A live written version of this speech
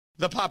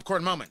the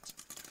popcorn moment.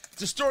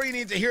 It's a story you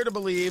need to hear to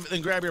believe,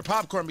 then grab your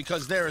popcorn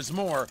because there is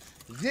more.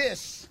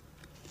 This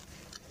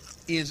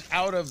is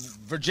out of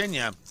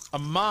Virginia, a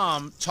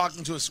mom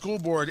talking to a school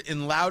board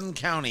in Loudoun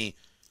County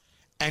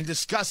and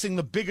discussing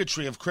the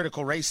bigotry of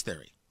critical race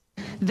theory.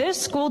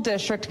 This school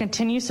district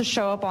continues to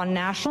show up on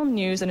national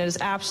news, and it is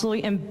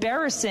absolutely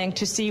embarrassing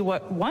to see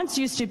what once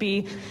used to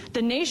be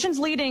the nation's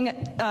leading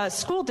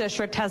school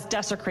district has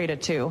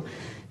desecrated to.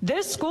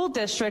 This school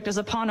district is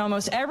upon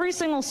almost every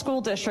single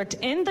school district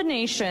in the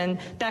nation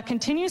that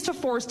continues to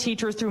force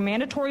teachers through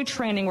mandatory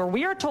training where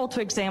we are told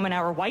to examine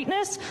our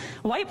whiteness,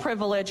 white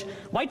privilege,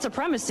 white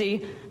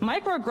supremacy,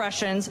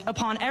 microaggressions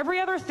upon every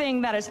other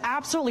thing that is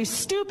absolutely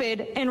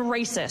stupid and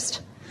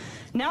racist.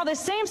 Now, the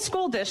same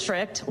school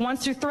district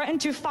wants to threaten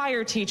to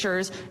fire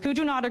teachers who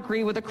do not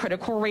agree with the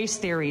critical race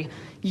theory.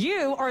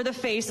 You are the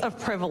face of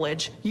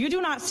privilege. You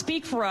do not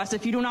speak for us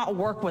if you do not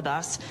work with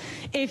us.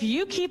 If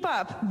you keep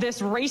up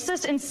this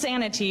racist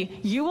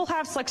insanity, you will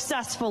have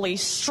successfully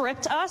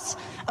stripped us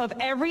of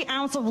every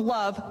ounce of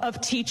love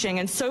of teaching,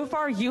 and so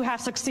far you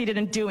have succeeded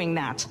in doing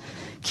that.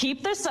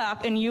 Keep this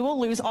up and you will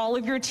lose all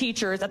of your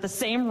teachers at the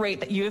same rate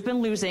that you have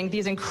been losing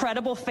these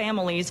incredible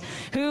families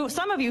who,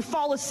 some of you,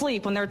 fall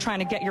asleep when they're trying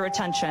to get your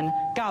attention.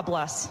 God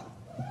bless.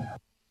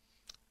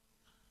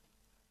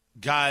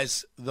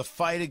 Guys, the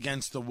fight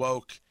against the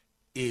woke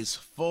is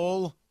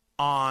full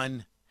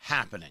on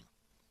happening.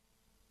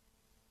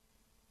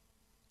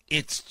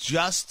 It's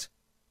just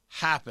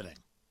happening.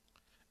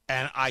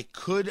 And I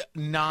could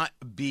not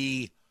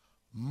be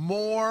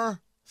more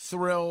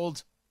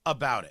thrilled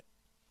about it.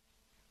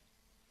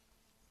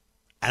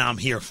 And I'm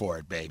here for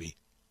it, baby.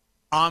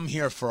 I'm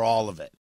here for all of it.